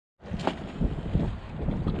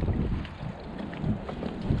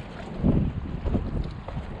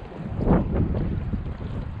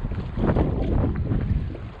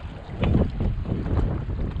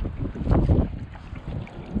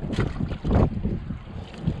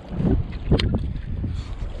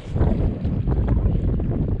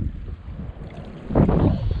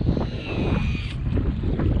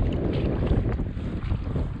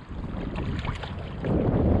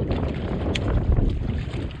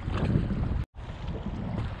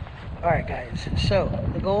Alright guys, so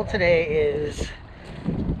the goal today is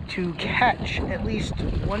to catch at least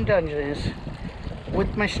one Dungeness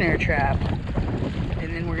with my snare trap,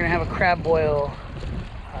 and then we're going to have a crab boil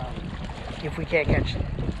if we can't catch it.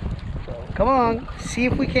 So come on, see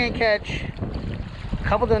if we can't catch a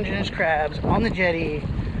couple Dungeness crabs on the jetty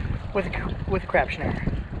with a crab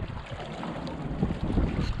snare.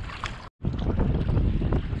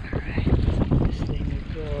 Alright, this thing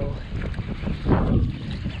will go.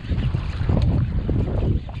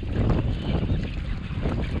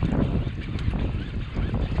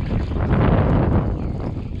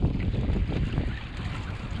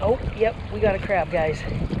 Oh, yep, we got a crab, guys.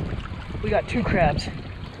 We got two crabs.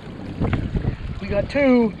 We got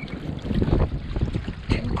two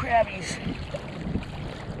crabbies.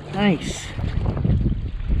 Nice.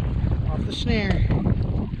 Off the snare.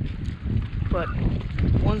 But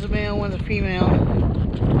one's a male, one's a female.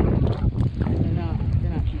 They're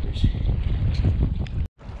not keepers.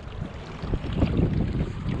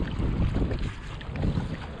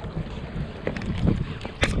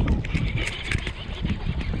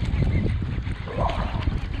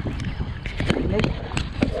 Nope.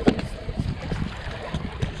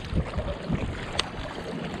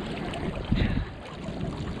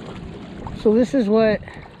 So this is what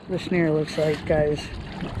the snare looks like, guys.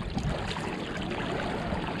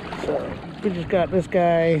 So we just got this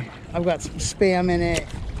guy. I've got some spam in it,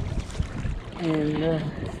 and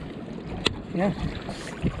yeah.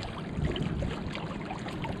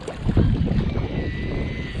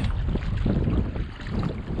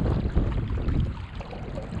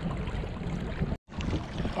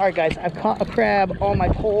 Alright guys, I've caught a crab on my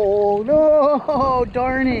pole. No,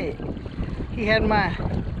 darn it. He had my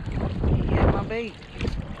bait.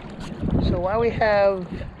 So while we have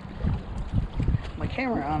my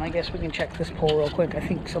camera on, I guess we can check this pole real quick. I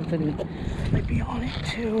think something might be on it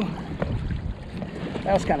too.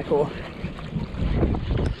 That was kind of cool.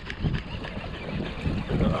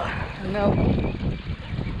 No.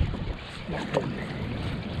 Nothing.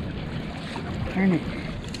 Darn it.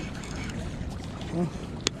 Well,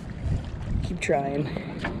 keep trying.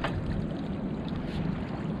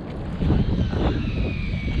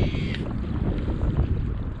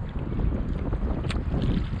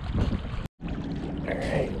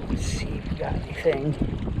 Alright, let's see if we got anything.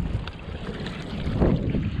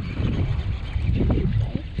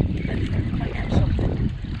 I might have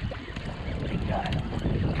something. We got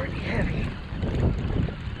pretty heavy.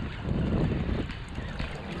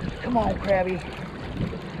 Come on, crabby.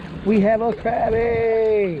 We have a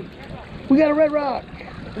crabby. We got a red rock.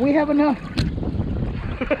 We have enough.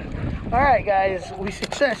 Alright guys, we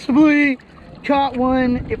successfully caught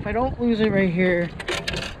one. If I don't lose it right here.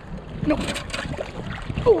 No.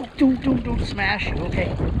 Oh, don't smash.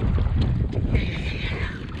 Okay.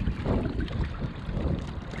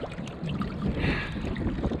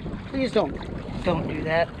 Please don't do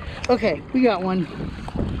that. Okay, we got one.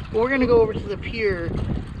 We're gonna go over to the pier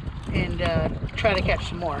and try to catch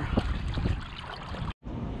some more.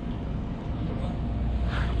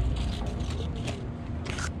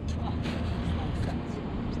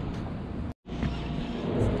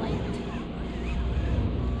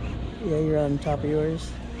 Yeah, you're on top of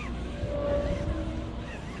yours.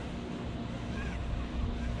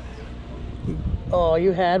 Oh,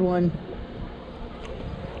 you had one.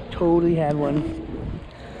 Totally had one.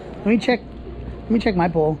 Let me check my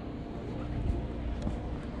pole.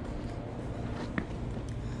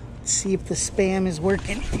 Let's see if the spam is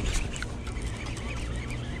working.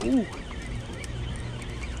 Ooh.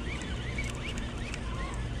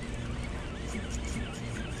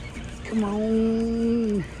 Come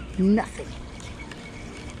on. Nothing.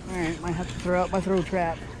 Alright, might have to throw out my throw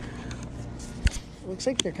trap. Looks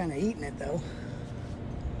like they're kind of eating it though.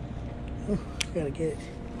 Oh, gotta get it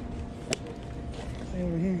way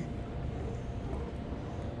over here.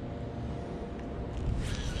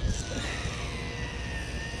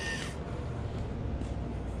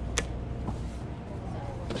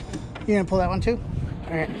 You gonna pull that one too?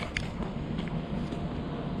 Alright.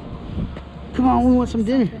 Come on, we want some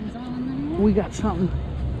dinner. We got something.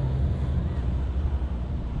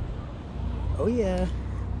 Oh yeah.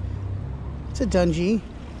 It's a dungy.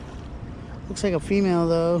 Looks like a female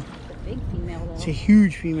though. It's a big female though. It's a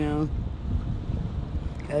huge female.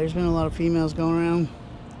 Yeah, there's been a lot of females going around.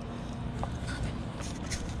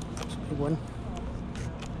 It's a big one.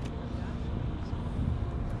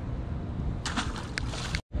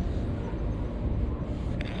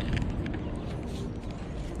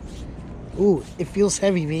 Ooh, it feels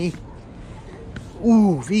heavy, V.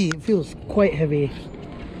 Ooh, V, it feels quite heavy.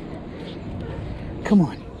 Come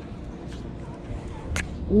on.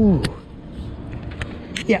 Ooh.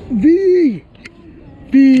 Yeah, V,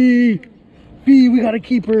 we got a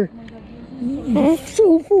keeper.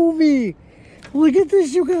 So full V. Look at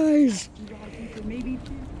this, you guys.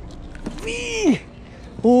 V.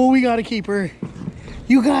 Oh, we got a keeper.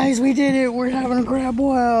 You guys, we did it. We're having a crab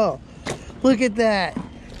boil. Look at that.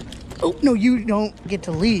 Oh, no, you don't get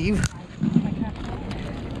to leave.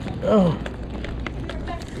 Oh.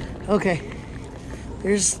 Okay.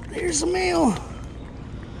 There's a male.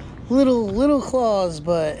 Little claws,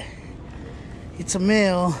 but it's a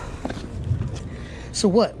male. So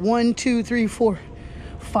what? 1, 2, 3, 4,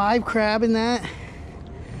 5 crab in that.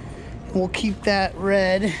 And we'll keep that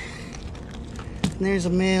red. And there's a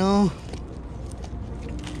male.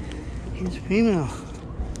 Here's a female.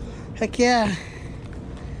 Heck yeah.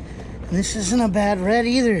 And this isn't a bad red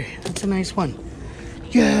either. That's a nice one.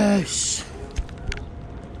 Yes.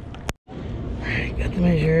 Alright, got the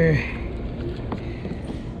measure.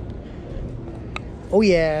 Oh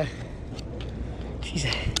yeah. He's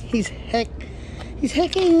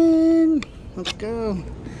hecking. Let's go.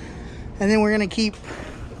 And then we're gonna keep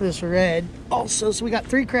this red also. So we got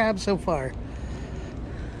 3 crabs so far.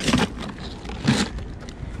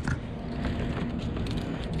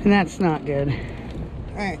 And that's not good.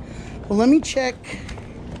 All right, well, let me check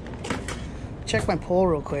my pole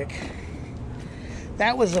real quick.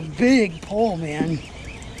 That was a big pole, man.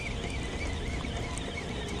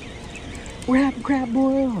 We're having crab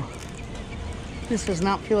boil. This does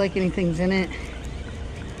not feel like anything's in it.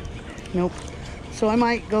 Nope. So I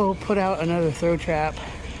might go put out another throw trap.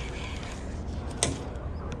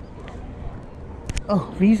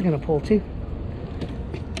 Oh, V's gonna pull too.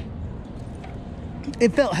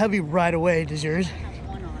 It felt heavy right away. Does yours? I have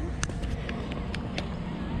one on.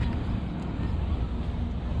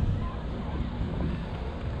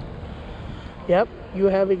 Yep, you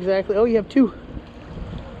have exactly. Oh, you have 2.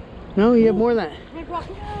 No, you have more than that. Red rock,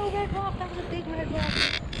 no, red rock, that was a big red rock.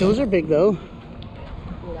 Those are big though.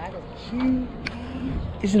 Oh, that is cute.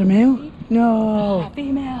 Is it a male? No.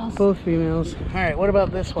 Females. Both females. All right, what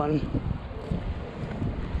about this one?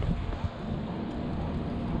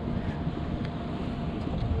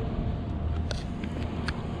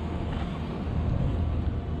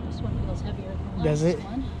 This one feels heavier than the last Does it?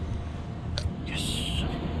 one. Yes.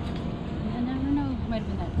 I never know. It might have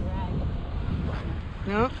been that drag.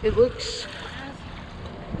 No, it looks.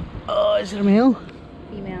 Oh, is it a male?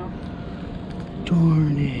 Female.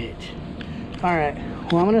 Darn it. All right.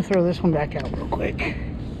 Well, I'm gonna throw this one back out real quick.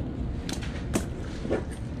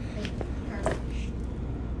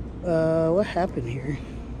 What happened here?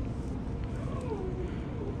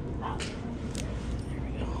 There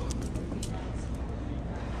we go.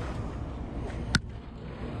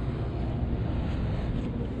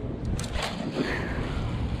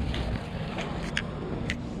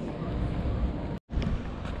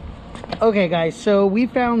 Okay guys, so we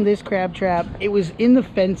found this crab trap. It was in the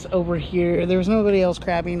fence over here. There was nobody else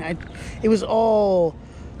crabbing. It was all,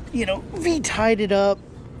 you know, V tied it up,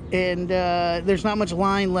 and there's not much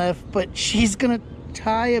line left, but she's gonna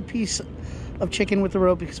tie a piece of chicken with the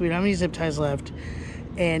rope because we don't have any zip ties left,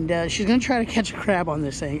 and she's gonna try to catch a crab on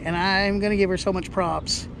this thing, and I'm gonna give her so much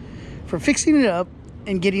props for fixing it up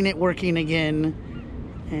and getting it working again.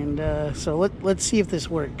 And so let's see if this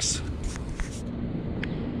works.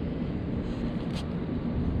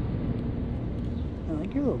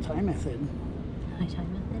 Your little tie method. My tie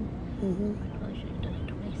method? Mm-hmm. I probably should have done it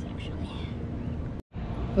twice, actually.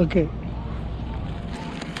 Okay.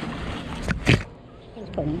 That's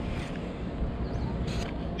funny.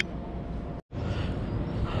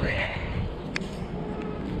 Okay.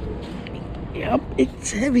 Yep,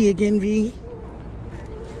 it's heavy again, V.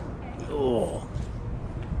 Oh.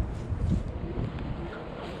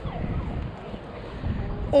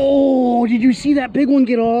 Oh, did you see that big one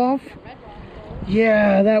get off?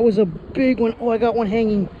 Yeah, that was a big one. Oh, I got one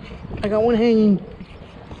hanging.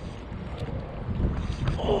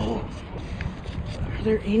 Oh, are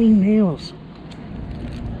there any males?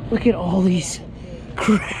 Look at all these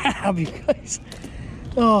crab, you guys.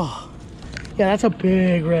 Oh, yeah, that's a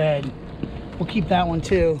big red. We'll keep that one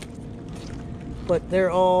too. But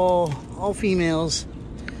they're all females.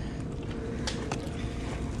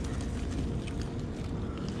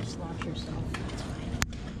 Just launch yourself.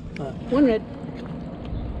 That's fine. One red.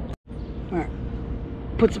 All right,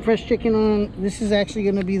 put some fresh chicken on. This is actually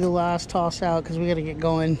going to be the last toss out because we got to get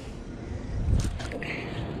going.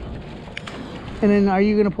 And then, are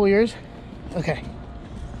you going to pull yours? Okay.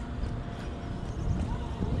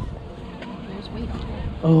 There's weight on it.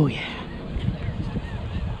 Oh yeah.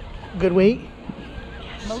 Good weight.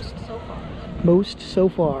 Yes. Most so far. Most so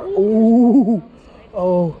far. Oh,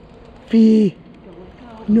 Oh, V.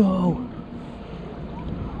 No.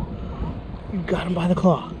 You got him by the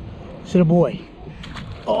claw. Is it a boy?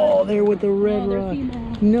 Oh, they're with the red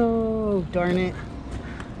rod. No, darn it.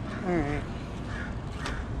 All right.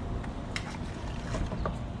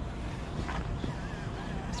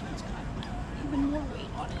 This one's got even more weight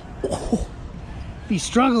on it. Oh, he's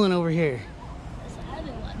struggling over here. That's a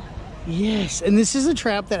heavy one. Yes, and this is a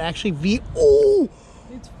trap that actually V. Oh,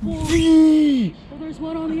 It's full. V. Oh, there's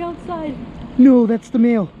one on the outside. No, that's the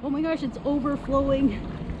male. Oh my gosh, it's overflowing.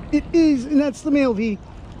 It is, and that's the male, V.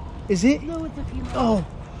 Is it? No, it's a female. Oh.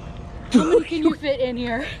 How many can you fit in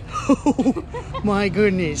here? Oh my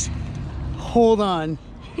goodness. Hold on.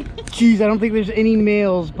 Jeez, I don't think there's any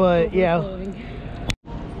males, but yeah.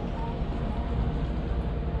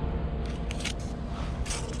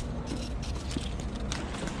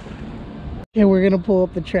 Yeah, we're gonna pull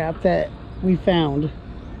up the trap that we found.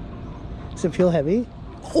 Does it feel heavy?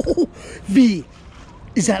 Oh, V,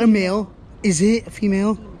 is that a male? Is it a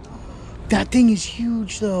female? That thing is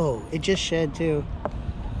huge though. It just shed too.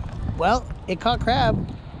 Well, it caught crab.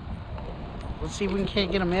 Let's see if we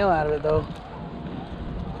can't get a male out of it though.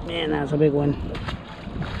 Man, that's a big one.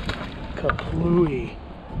 Kaplooey.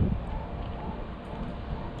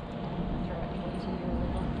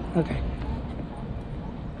 Okay.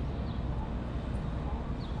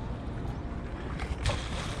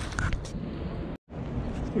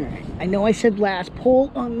 Alright, I know I said last pull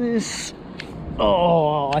on this.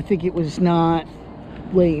 Oh, I think it was not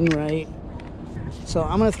laying right. So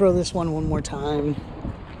I'm gonna throw this one more time.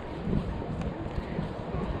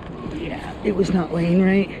 Yeah, it was not laying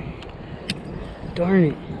right. Darn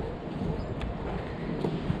it.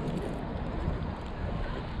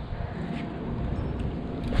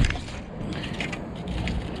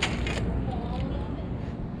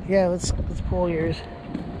 Yeah, let's pull yours.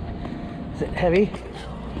 Is it heavy?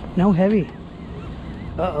 No, heavy.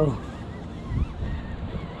 Uh-oh.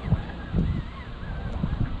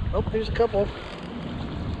 Oh, there's a couple.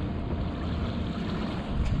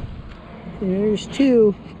 There's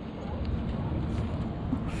two.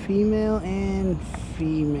 Female and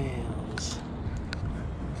females.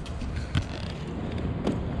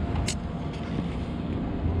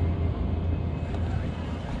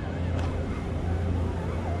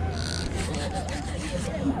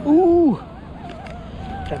 Ooh,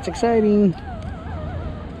 that's exciting.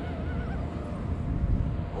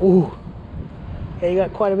 Ooh, yeah, you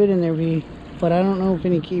got quite a bit in there, V, but I don't know if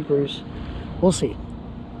any keepers. We'll see.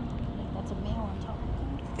 That's a male on top.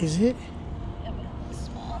 Is it? Yeah, but it's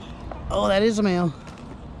small. Oh, that is a male.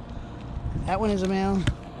 That one is a male,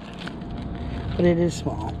 but it is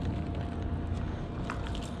small.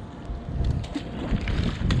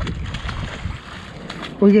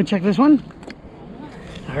 We're gonna check this one?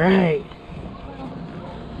 All right.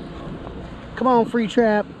 Come on, free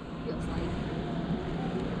trap.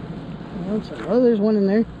 Oh, there's one in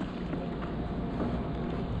there.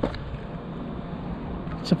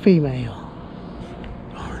 It's a female.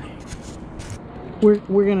 Darn it.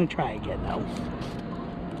 We're gonna try again though.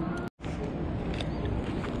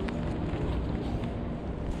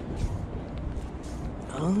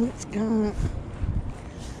 Oh, it's got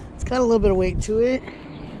a little bit of weight to it.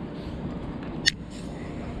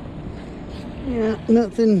 Yeah,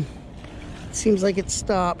 nothing. Seems like it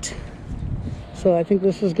stopped. So I think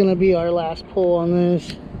this is gonna be our last pull on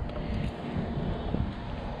this.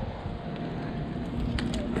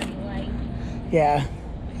 Yeah,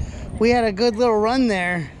 we had a good little run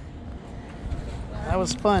there. That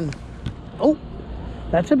was fun. Oh,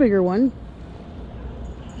 that's a bigger one.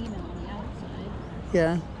 Female on the outside.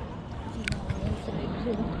 Yeah. Female on the inside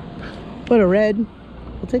too. But a red.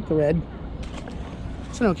 We'll take the red.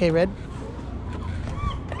 It's an okay red.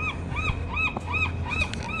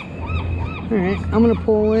 Alright, I'm gonna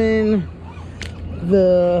pull in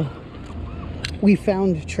the we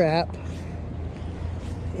found trap.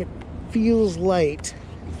 It feels light.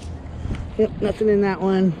 Yep, nothing in that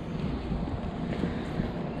one.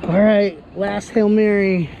 Alright, last Hail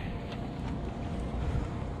Mary.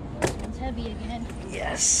 This one's heavy again.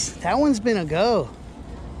 Yes, that one's been a go.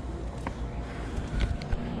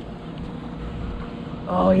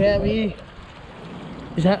 Oh yeah, me.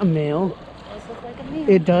 Is that a male? Does look like a male.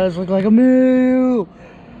 It does look like a male.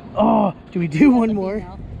 Oh, do we do one more?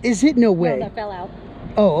 Female. Is it? No way. No, that fell out.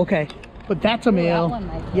 Oh, okay. But that's a Ooh, male. that one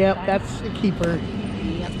might go Yep, back. that's a keeper.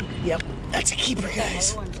 Yep. Yep, that's a keeper,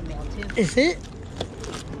 guys. The other one's a male too. Is it?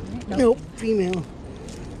 Nope, female.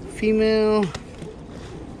 Female.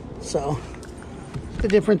 So, the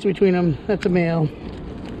difference between them, that's a male.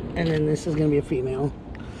 And then this is going to be a female.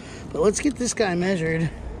 But let's get this guy measured.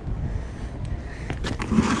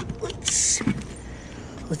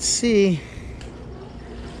 Let's see.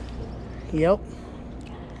 Yep.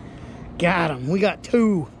 Got him. We got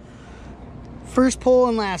 2. First pull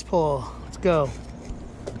and last pull. Let's go.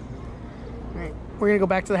 All right, we're gonna go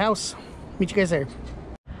back to the house. Meet you guys there.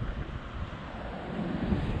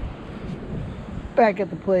 Back at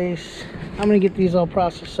the place. I'm gonna get these all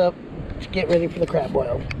processed up to get ready for the crab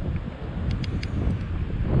boil.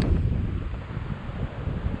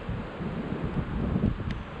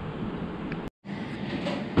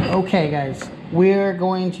 Okay guys, we're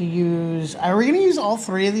going to use, are we going to use all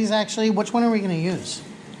 3 of these actually? Which one are we going to use?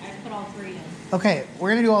 I put all 3 in. Okay, we're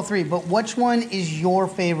going to do all 3, but which one is your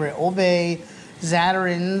favorite? Old Bay,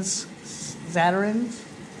 Zatarain's?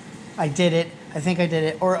 I did it. I think I did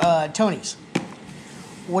it. Or Tony's.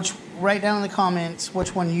 Write down in the comments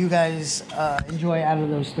which one you guys enjoy out of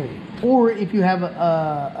those 3. Or if you have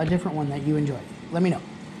a different one that you enjoy. Let me know.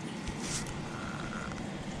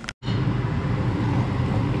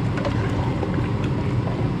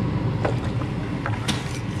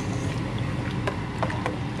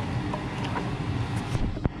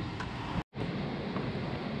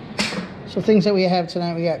 So things that we have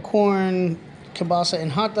tonight, we got corn, kielbasa and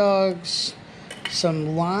hot dogs,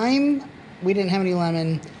 some lime. We didn't have any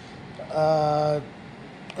lemon.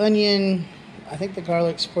 Onion, I think the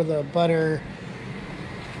garlic's for the butter,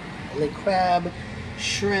 the crab,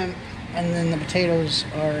 shrimp, and then the potatoes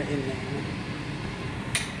are in there.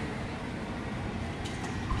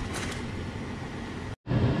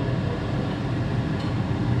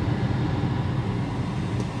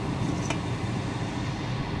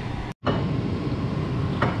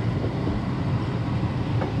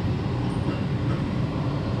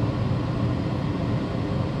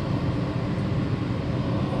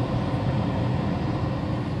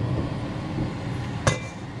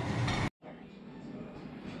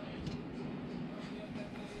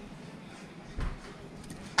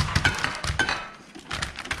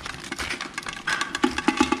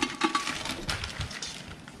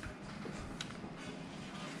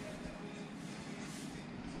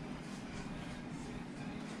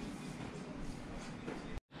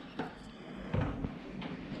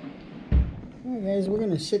 Alright guys, we're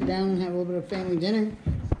going to sit down and have a little bit of family dinner.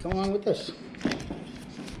 Come along with us.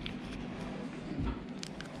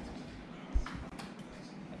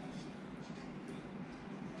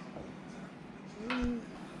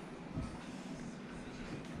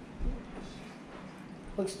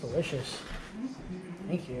 Looks delicious.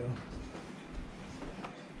 Thank you.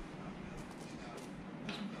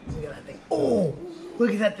 Look at that thing. Oh,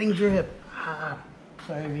 look at that thing drip. Ah,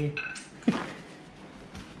 sorry, V.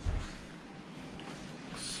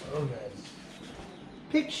 So good.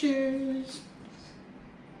 Pictures.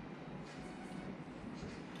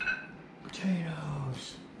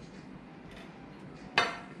 Potatoes.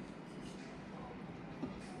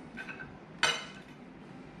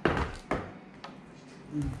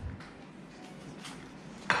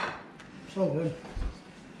 So good.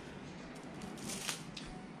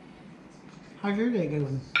 How's your day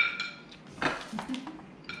going?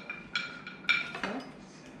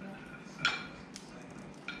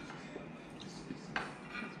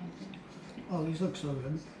 Oh, these look so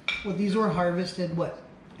good. Well, these were harvested, what,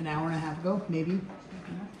 an hour and a half ago, maybe?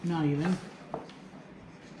 Not even.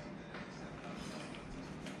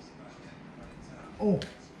 Oh.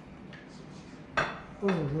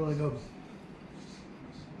 Those are really good.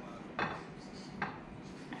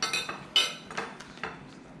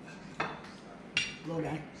 Little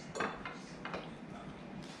guy.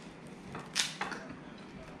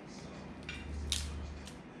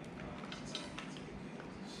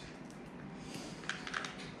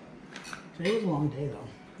 Today was a long day though.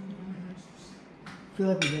 I feel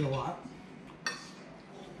like we did a lot.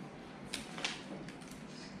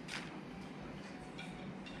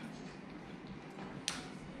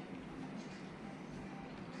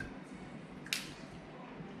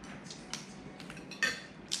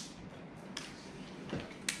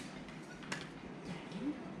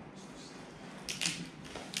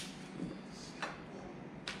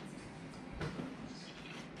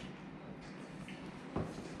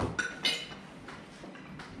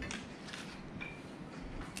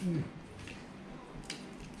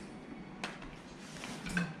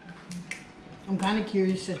 I'm kind of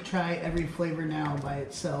curious to try every flavor now by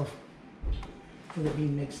itself with it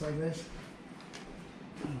being mixed like this.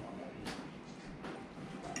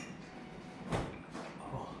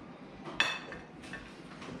 Oh.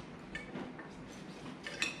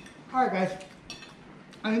 Alright guys,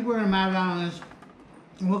 I think we're going to map out on this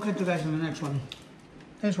and we'll catch you guys in the next one.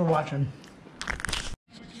 Thanks for watching.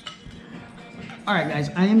 Alright guys,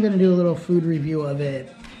 I am going to do a little food review of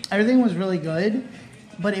it. Everything was really good,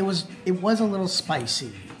 but it was a little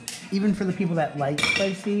spicy. Even for the people that like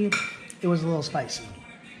spicy, it was a little spicy.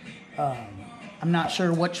 I'm not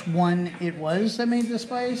sure which one it was that made the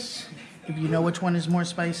spice. If you know which one is more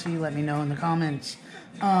spicy, let me know in the comments.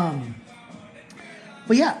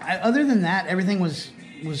 But yeah, other than that, everything was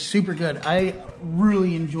super good. I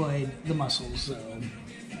really enjoyed the mussels, so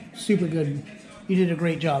super good. You did a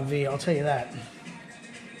great job, V, I'll tell you that.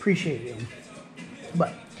 Appreciate you.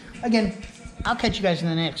 But again, I'll catch you guys in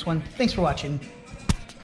the next one. Thanks for watching.